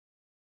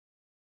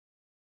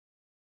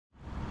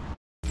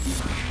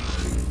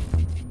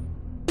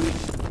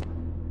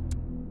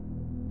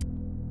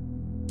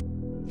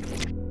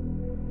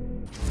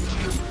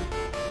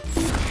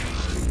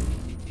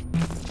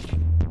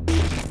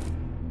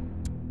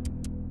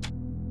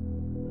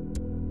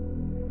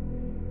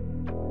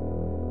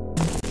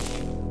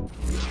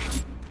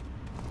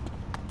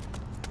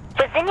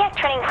Zinyak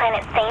turning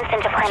Planet Saints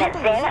into Planet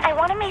Zin, I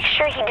want to make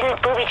sure he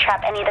didn't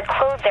booby-trap any of the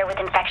clothes there with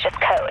infectious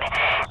code.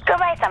 Go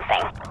buy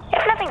something.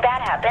 If nothing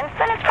bad happens,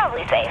 then it's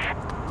probably safe.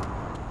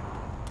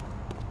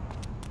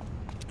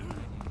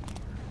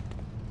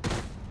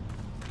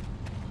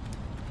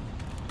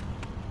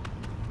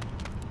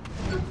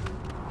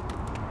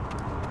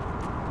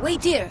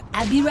 Wait here,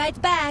 I'll be right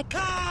back.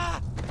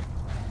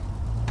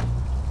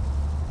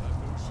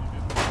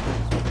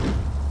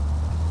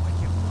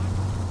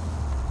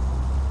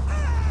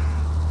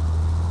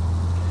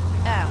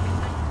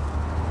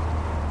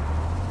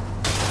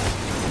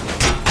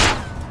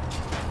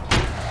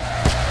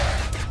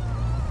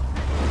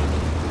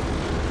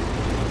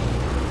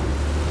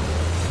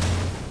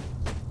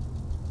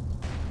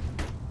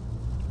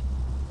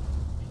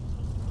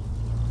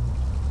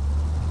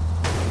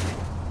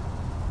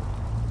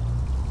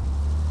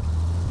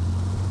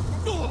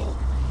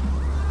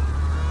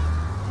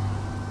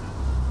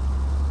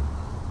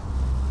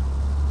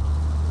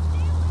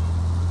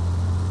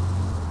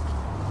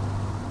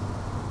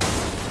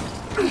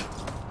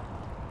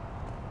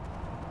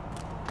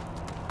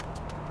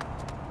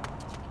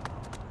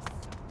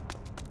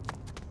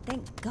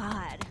 Thank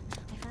God.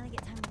 I finally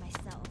get time to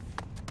myself.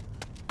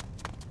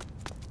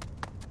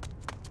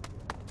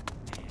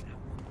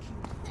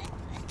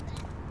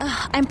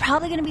 Ugh, I'm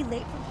probably gonna be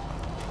late.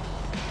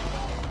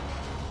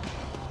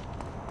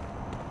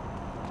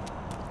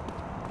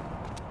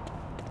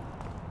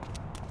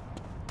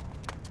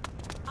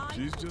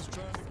 She's just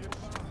trying to get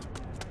by.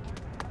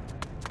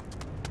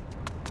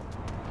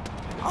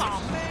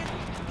 Oh, man!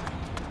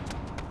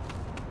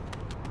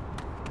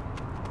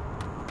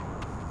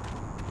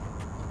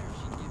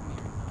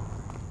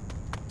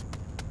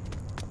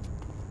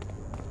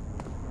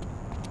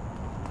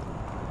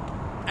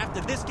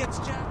 After this gets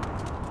jacked...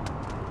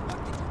 What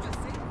did you just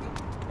say to me?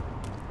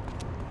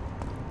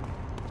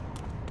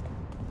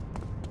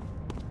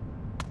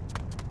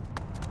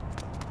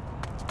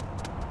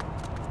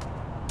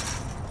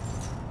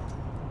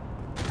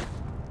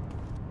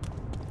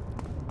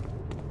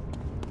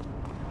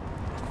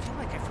 I feel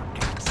like I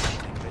forgot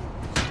something, but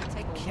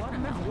I can't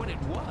remember what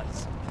it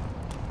was.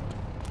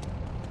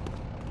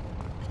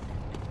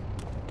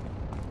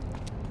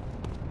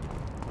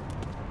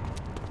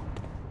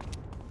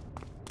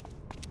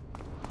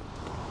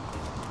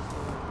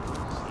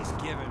 She's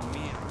giving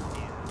me an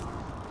idea.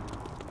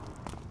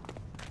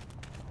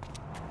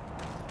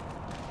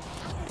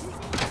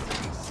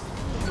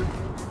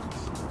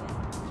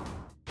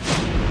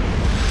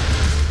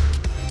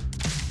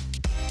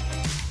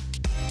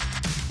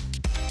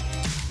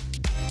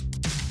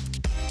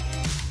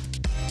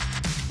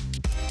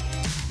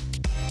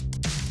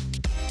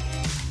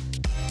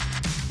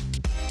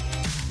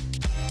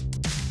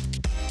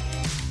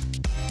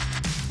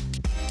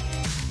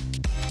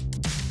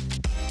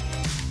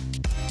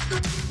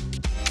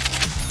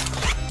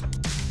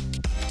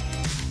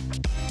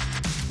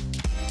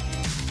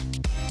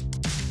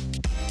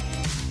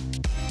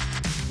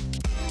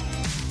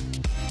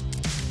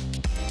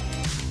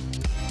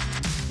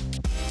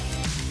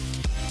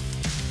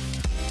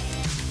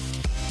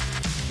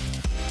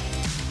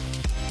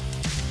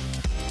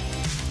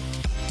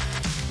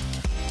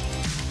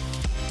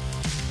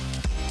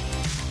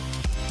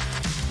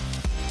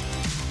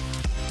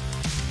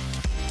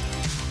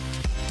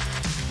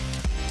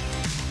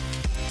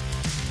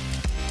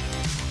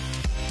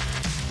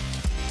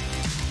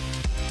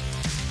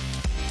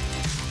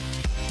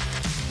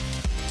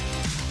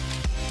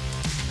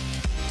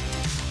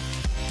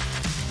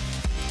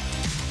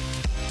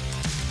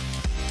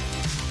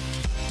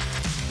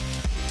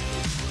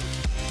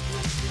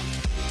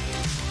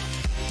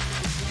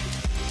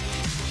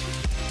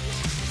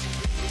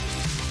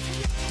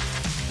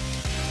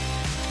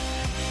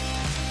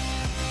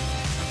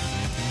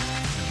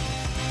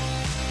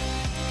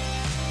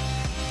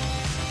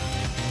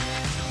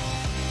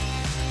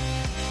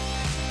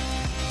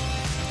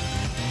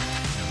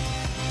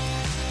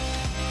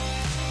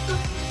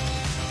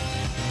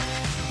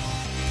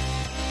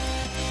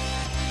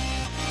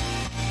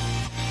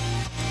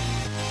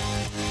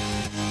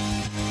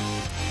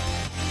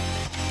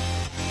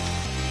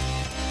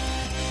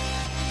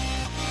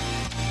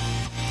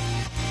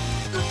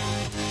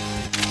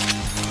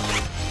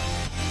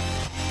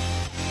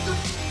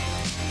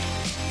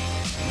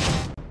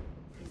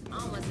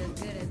 Almost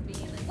as good as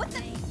being a what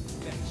the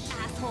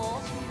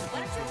asshole? Why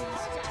don't you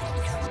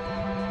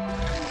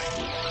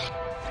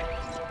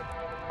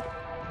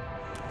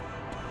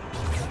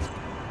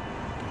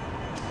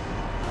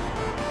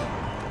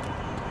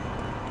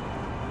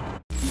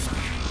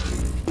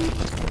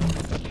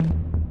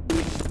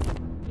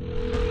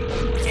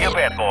You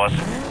bet, boss.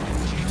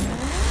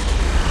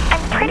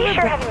 I'm pretty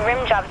sure having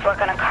rim jobs work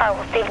on a car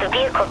will save the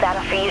vehicle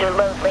data for you to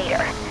load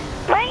later.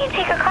 Why don't you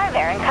take a car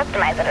there and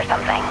customize it or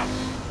something?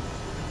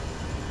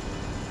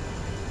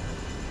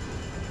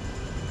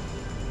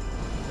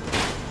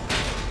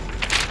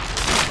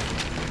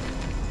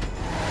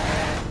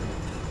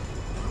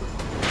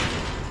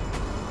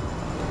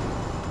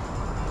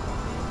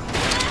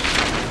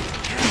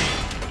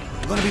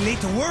 You gonna be be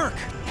late to work.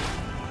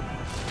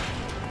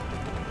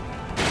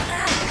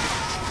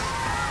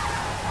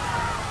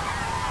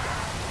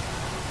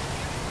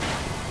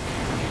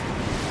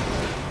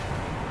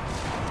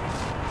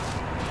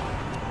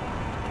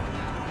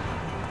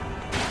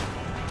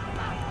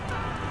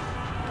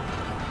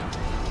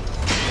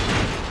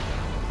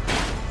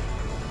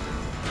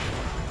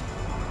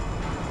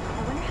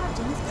 I wonder how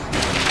James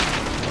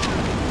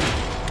got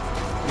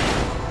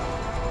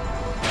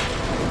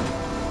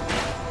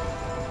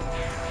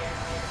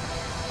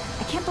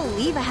I can't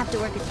believe I have to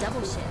work a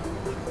double shift.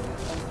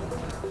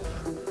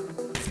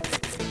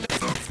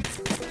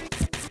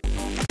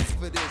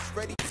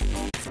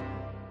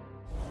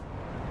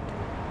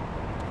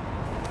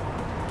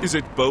 Is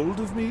it bold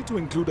of me to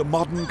include a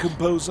modern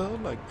composer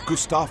like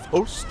Gustav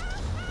Holst?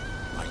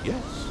 Why,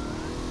 yes.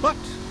 But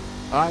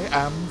I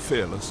am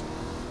fearless.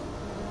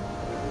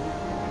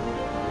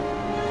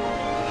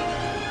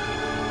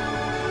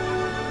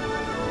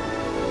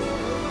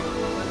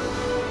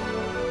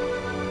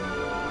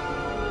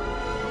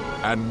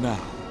 And now,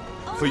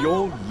 for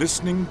your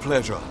listening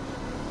pleasure,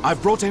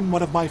 I've brought in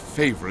one of my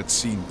favorite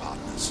scene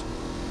partners,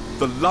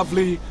 the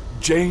lovely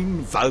Jane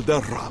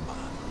Valderrama.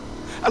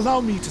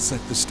 Allow me to set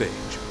the stage.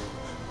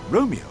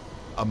 Romeo,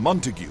 a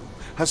Montague,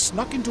 has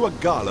snuck into a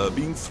gala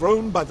being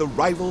thrown by the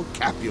rival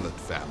Capulet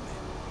family.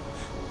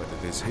 But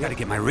it is here gotta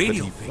get my that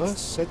radio he fixed.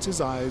 first sets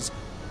his eyes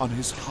on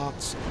his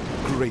heart's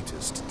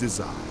greatest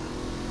desire.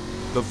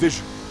 The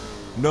vision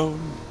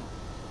known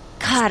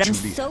God, as I'm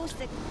Juliet. so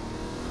sick.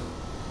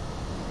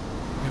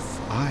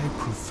 If I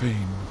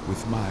profane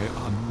with my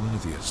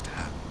unworthiest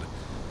hand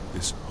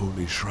this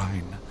holy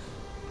shrine,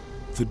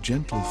 the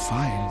gentle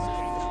fine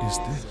is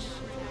this.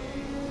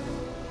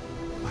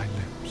 My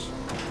lips,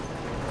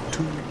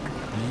 two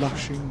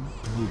blushing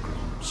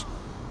pilgrims,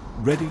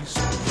 ready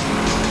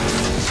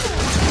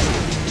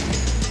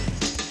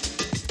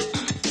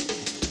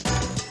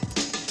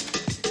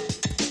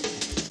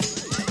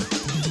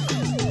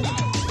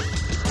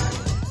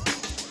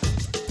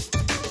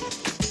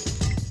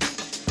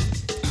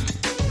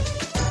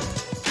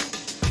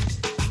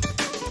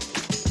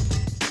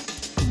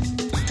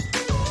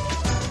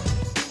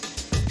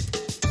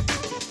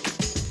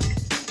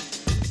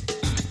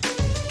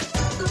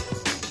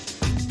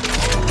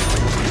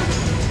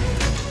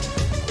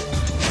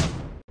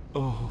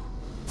Oh,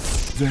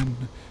 then,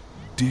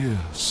 dear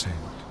saint,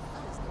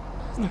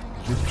 let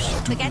lips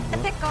do Forget the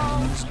what pickle.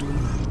 hands do.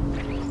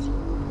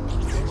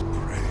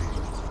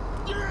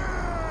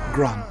 Pray,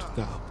 grant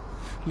thou,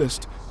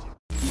 lest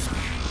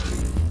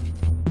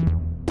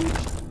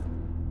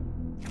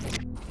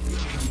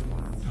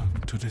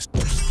to this.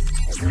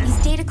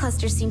 These data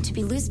clusters seem to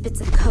be loose bits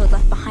of code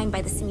left behind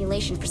by the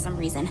simulation for some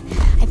reason.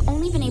 I've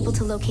only been able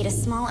to locate a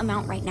small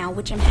amount right now,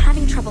 which I'm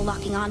having trouble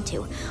locking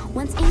onto.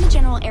 Once in the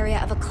general area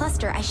of a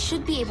cluster, I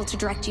should be able to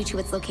direct you to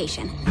its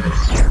location.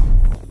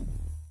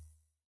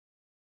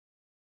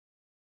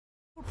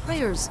 For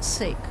prayers'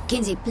 sake.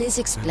 Kinsey, please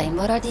explain,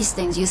 what are these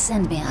things you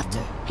send me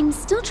after? I'm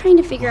still trying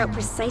to figure out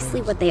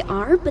precisely what they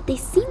are, but they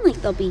seem like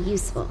they'll be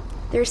useful.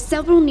 There are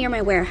several near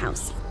my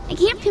warehouse. I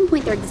can't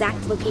pinpoint their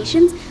exact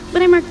locations,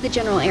 but I marked the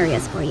general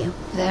areas for you.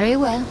 Very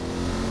well.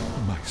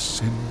 My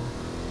sin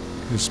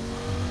is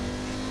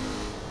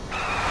purged.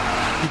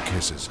 He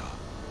kisses her.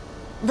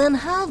 Then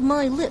have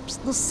my lips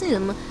the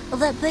sin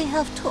that they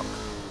have took.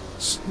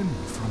 Sin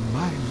from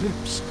my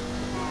lips.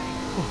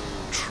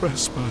 Oh,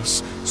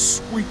 trespass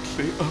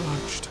sweetly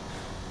urged.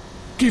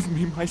 Give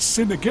me my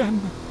sin again.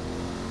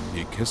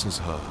 He kisses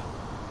her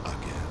again.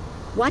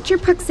 Watch your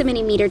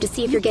proximity meter to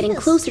see if you're getting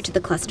closer to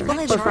the cluster Will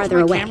I or charge farther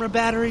my away. camera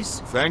batteries?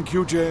 Thank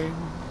you, Jane.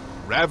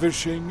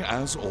 Ravishing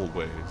as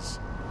always.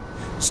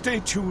 Stay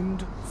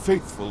tuned,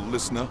 faithful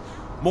listener.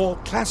 More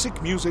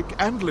classic music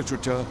and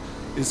literature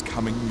is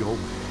coming your way.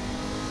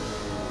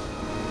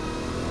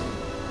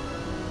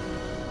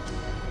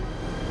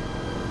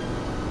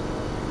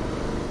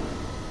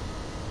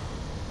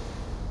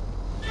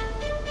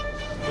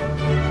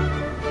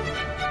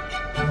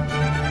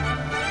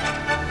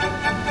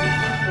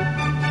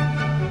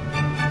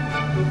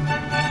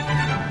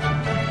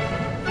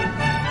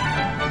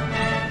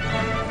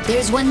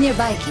 There's one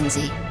nearby,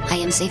 Kinsey. I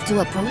am safe to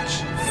approach?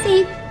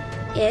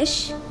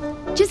 Safe-ish.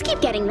 Just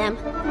keep getting them.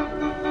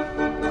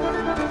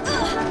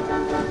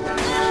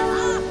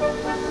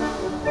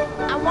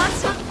 I want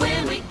some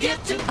when we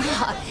get to.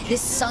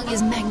 This song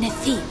is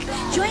magnifique.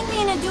 Join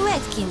me in a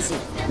duet, Kinsey.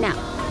 No,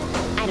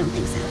 I don't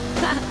think so.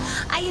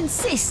 I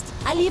insist.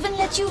 I'll even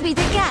let you be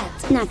the cat.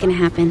 Not gonna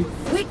happen.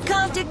 We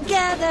come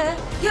together.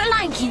 Your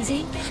line,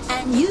 Kinsey.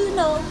 And you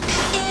know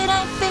it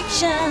ain't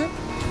fiction.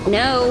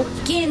 No.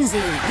 Kinsey,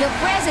 your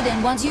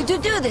president wants you to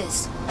do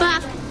this.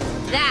 Fuck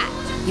that.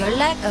 Your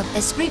lack of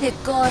esprit de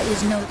corps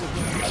is noted.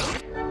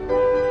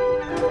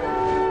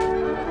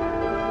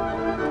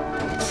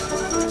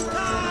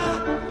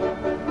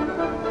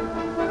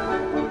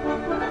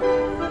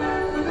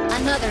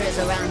 Another is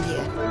around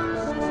here.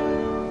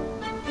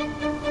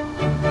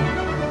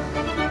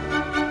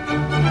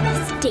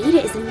 This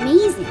data is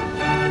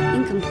amazing.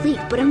 Incomplete,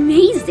 but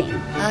amazing.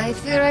 I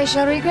fear I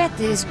shall regret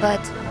this, but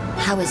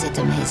how is it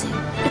amazing?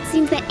 It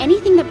seems that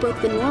anything that broke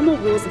the normal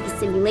rules of the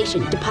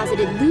simulation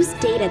deposited loose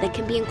data that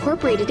can be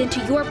incorporated into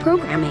your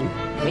programming.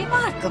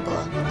 Remarkable.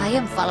 I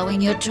am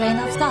following your train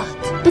of thought.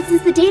 But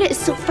since the data is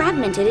so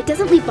fragmented, it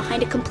doesn't leave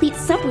behind a complete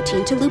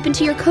subroutine to loop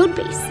into your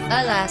codebase.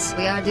 Alas,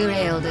 we are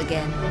derailed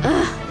again.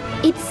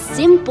 Ugh, it's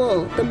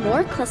simple. The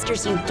more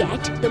clusters you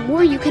get, the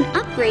more you can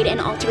upgrade and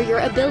alter your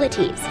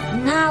abilities.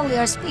 Now we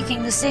are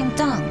speaking the same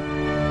tongue.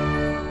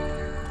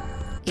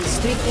 Is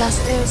 3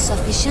 clusters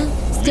sufficient?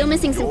 Still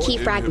missing some Your key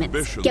fragments.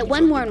 inhibitions Get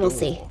one at more the and we'll door.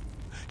 see.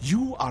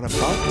 You are about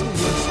to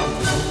hear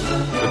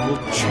something that will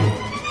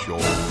change your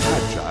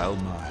fragile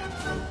mind.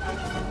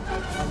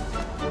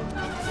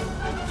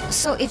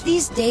 So if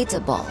these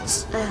data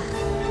balls,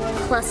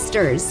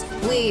 Clusters.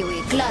 oui,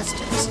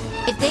 clusters,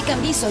 if they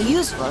can be so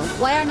useful,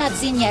 why are not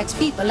Zinniac's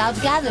people out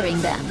gathering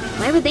them?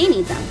 Why would they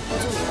need them?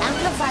 To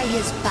amplify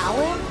his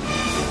power?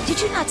 Did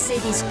you not say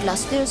these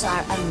clusters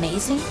are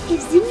amazing?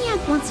 If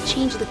Zinniac wants to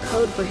change the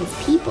code for his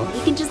people,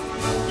 he can just...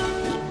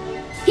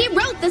 He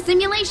wrote the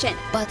simulation!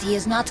 But he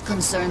is not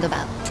concerned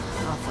about...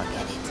 Oh,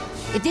 forget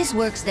it. If this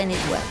works, then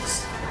it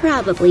works.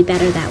 Probably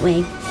better that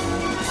way.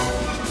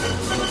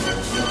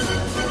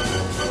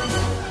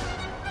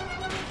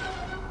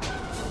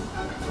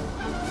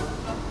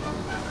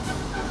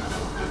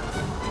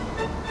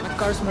 My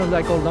car smells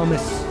like old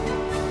hummus.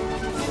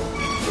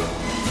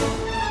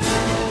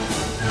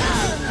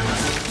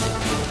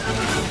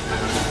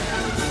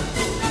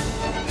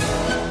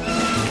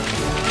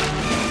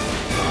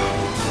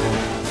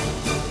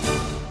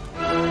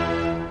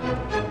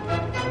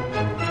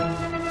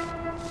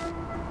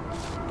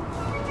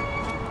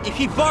 If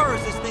he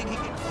borrows this thing, he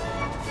can...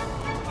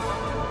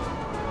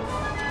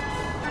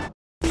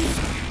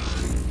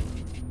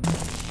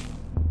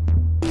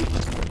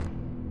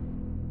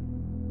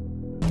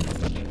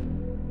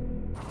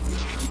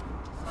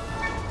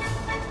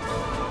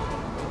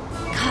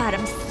 God,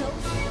 I'm so...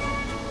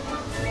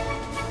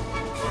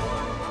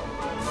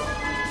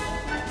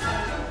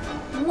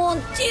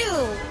 Mon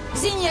Dieu!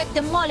 Zinniac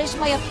demolished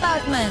my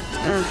apartment!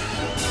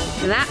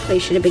 That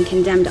place should have been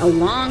condemned a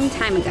long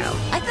time ago.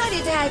 I thought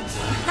it had,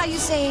 how you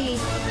say,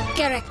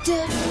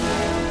 character?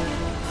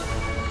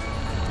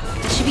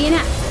 That should be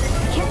enough.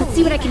 Let's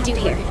see what I can do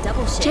here.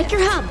 Check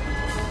your hub.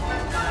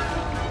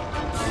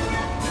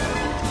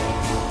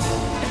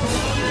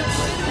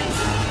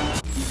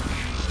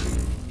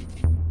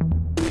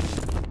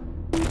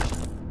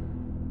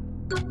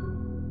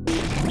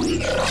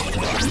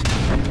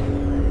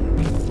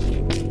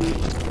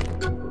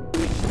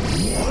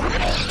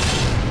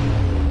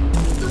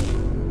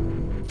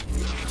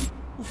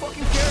 Who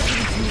fucking cares if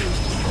it's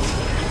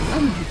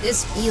used?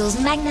 This feels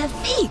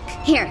magnifique!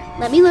 Here,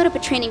 let me load up a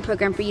training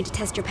program for you to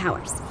test your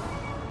powers.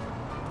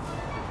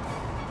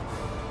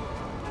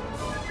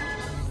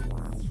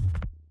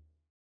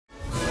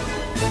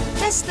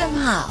 Test them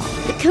how?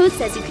 The code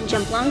says you can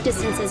jump long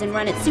distances and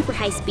run at super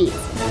high speeds.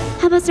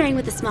 How about starting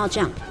with a small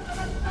jump?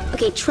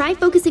 Okay, try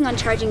focusing on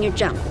charging your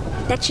jump.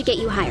 That should get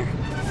you higher.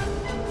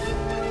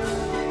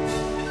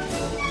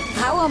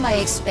 How am I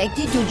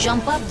expected to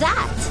jump up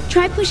that?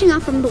 Try pushing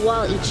off from the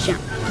wall each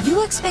jump.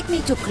 You expect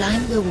me to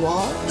climb the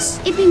walls?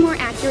 It'd be more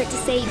accurate to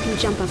say you can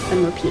jump off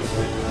them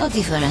repeatedly. No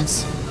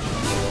difference.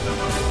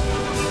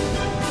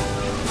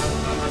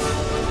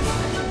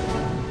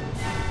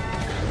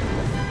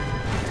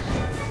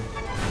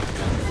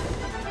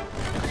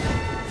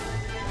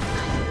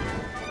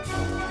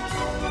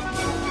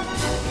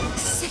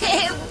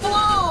 C'est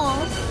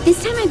bon!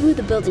 This time I blew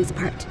the buildings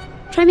apart.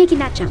 Try making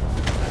that jump.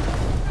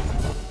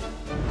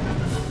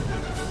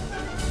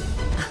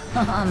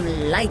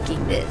 I'm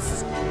liking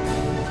this.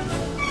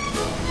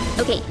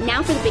 Okay,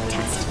 now for the big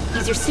test.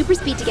 Use your super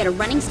speed to get a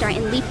running start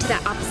and leap to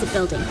that opposite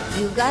building.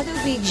 You gotta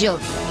be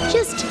joking.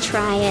 Just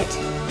try it.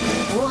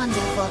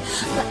 Wonderful.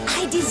 But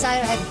I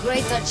desire a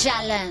greater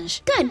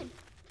challenge. Good,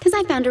 because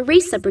I found a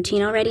race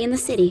subroutine already in the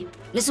city.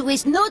 Let's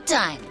waste no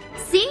time.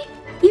 See?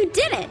 You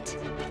did it!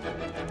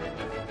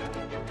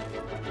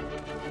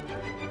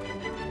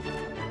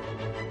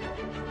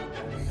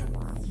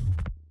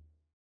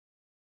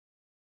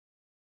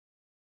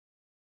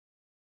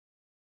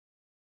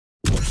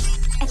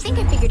 I think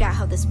I figured out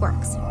how this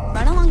works.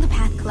 Run along the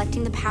path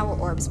collecting the power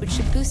orbs, which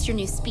should boost your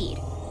new speed.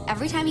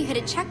 Every time you hit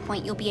a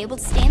checkpoint, you'll be able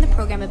to stay in the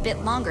program a bit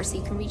longer so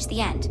you can reach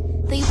the end.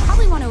 Though you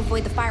probably want to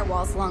avoid the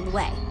firewalls along the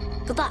way.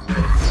 Good luck.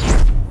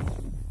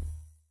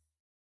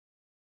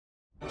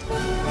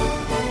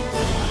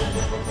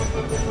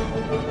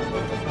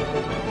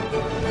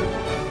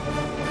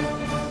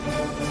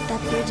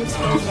 That bridge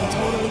explosion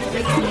totally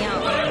freaks me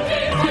out.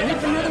 And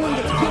if another one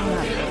gets blown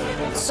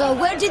up. So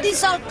where did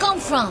this all come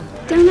from?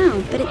 Don't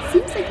know, but it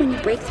seems like when you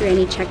break through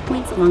any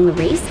checkpoints along the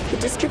race, the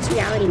district's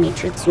reality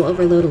matrix will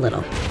overload a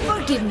little.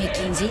 Forgive me,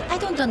 Kinsey. I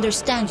don't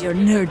understand your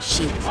nerd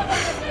shit.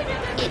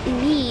 It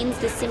means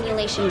the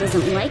simulation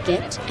doesn't like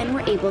it, and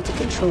we're able to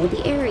control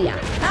the area.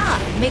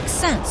 Ah, makes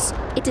sense.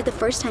 It did the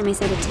first time I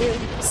said it too.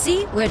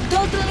 See, we're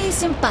totally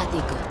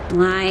simpatico.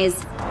 Lies.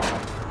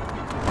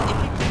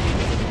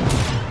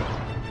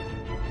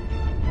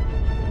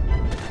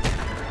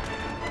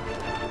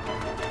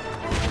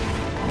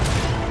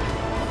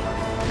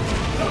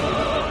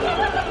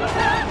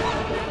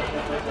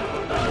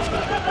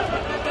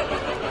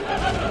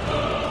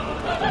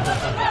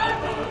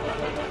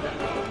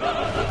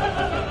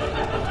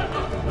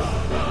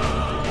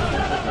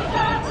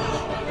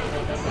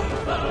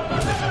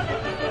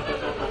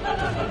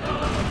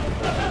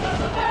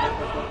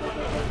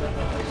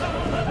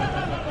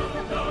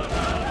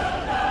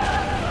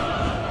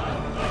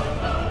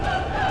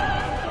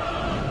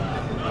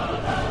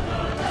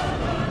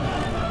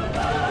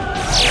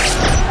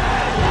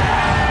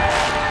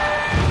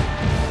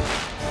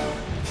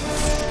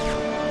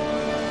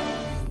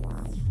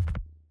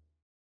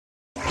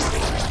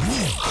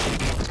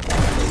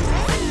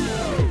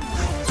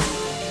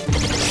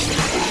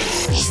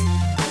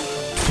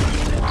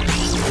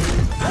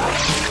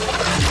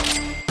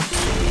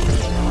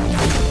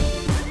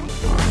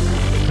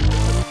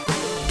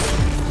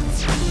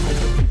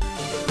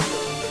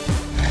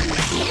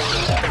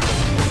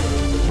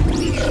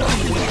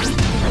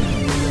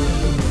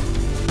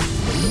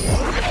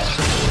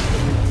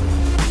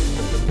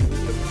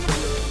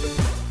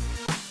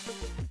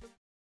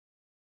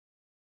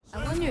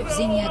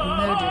 Zinniag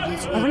murdered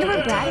his way. I wonder to where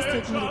the Brad is top.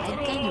 taking me to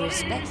I kind of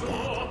respect that.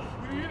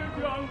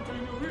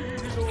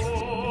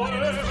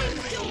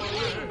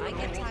 I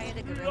get tired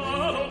of gorillas.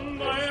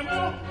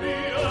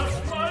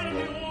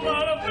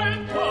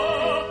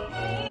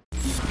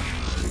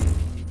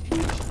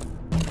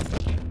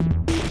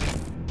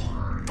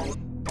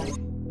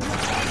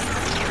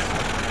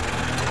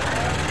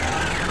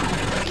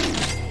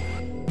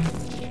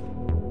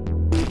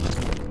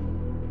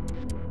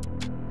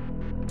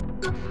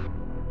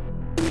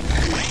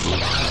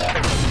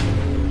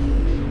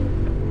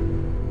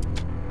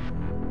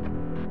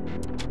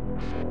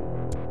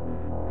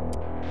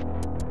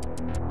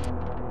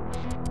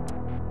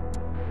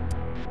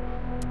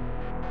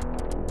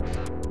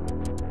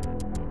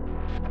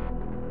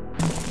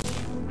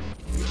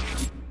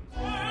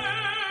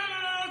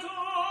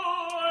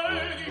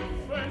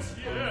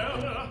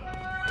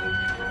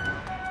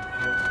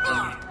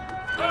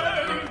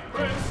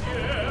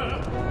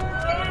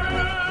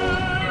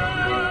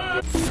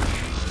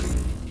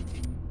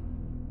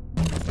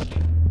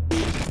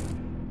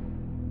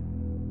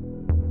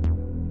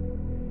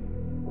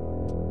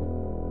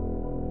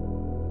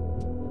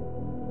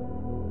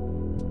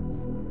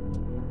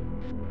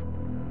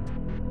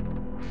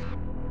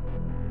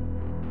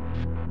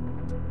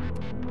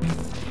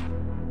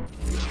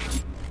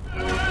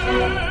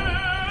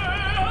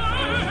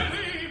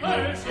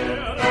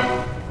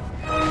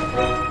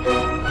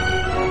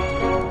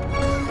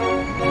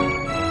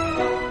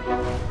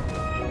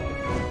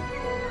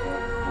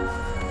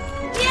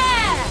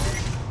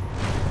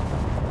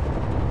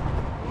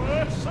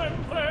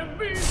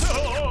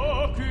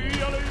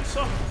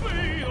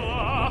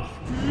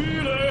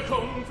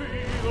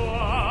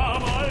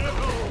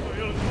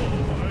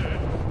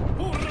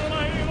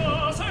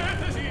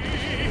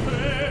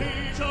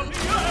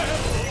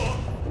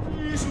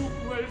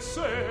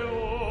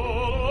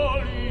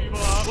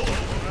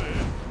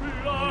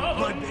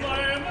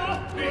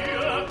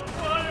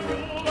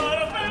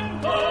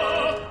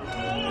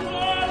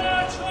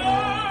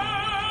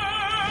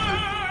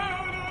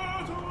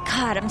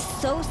 God, I'm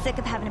so sick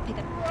of having to pick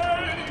up.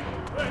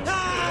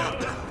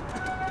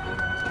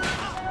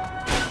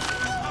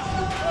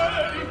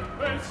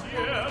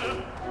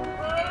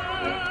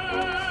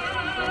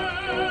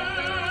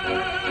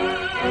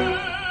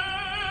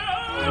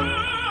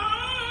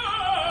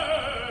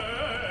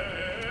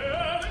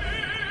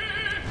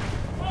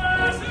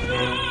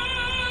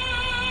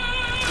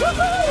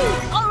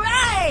 Woohoo! All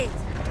right!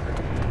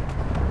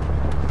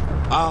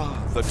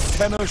 Ah, the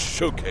tenor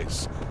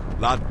showcase,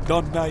 La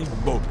Donna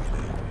Immobile.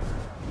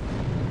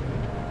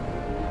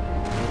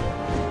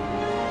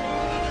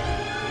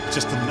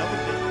 Just another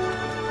day.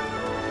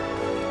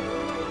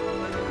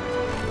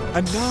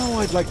 And now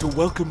I'd like to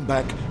welcome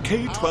back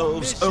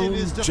K-12's own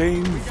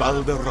Jane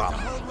Valderrama,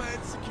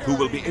 who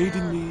will be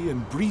aiding me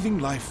in breathing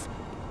life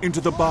into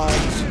the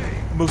Bard's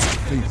most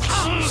famous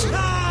song.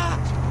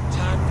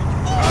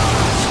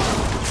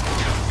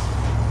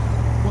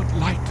 What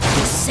light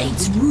The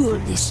saints rule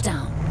this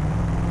town.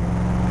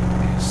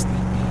 is the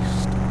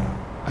east,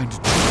 and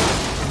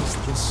June is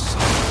the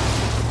sun.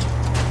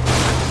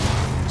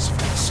 Rise for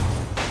the sun,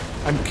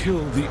 and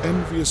kill the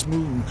envious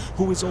moon,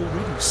 who is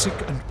already sick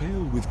and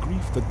pale with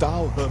grief that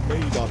thou, her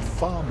maid, art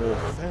far more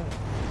fair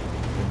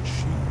than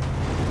she.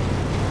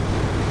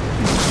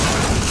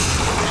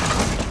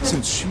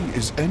 Since she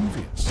is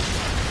envious,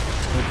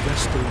 her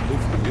vestal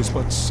livery is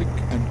but sick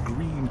and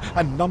green,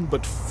 and none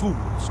but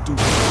fools do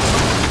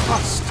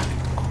trust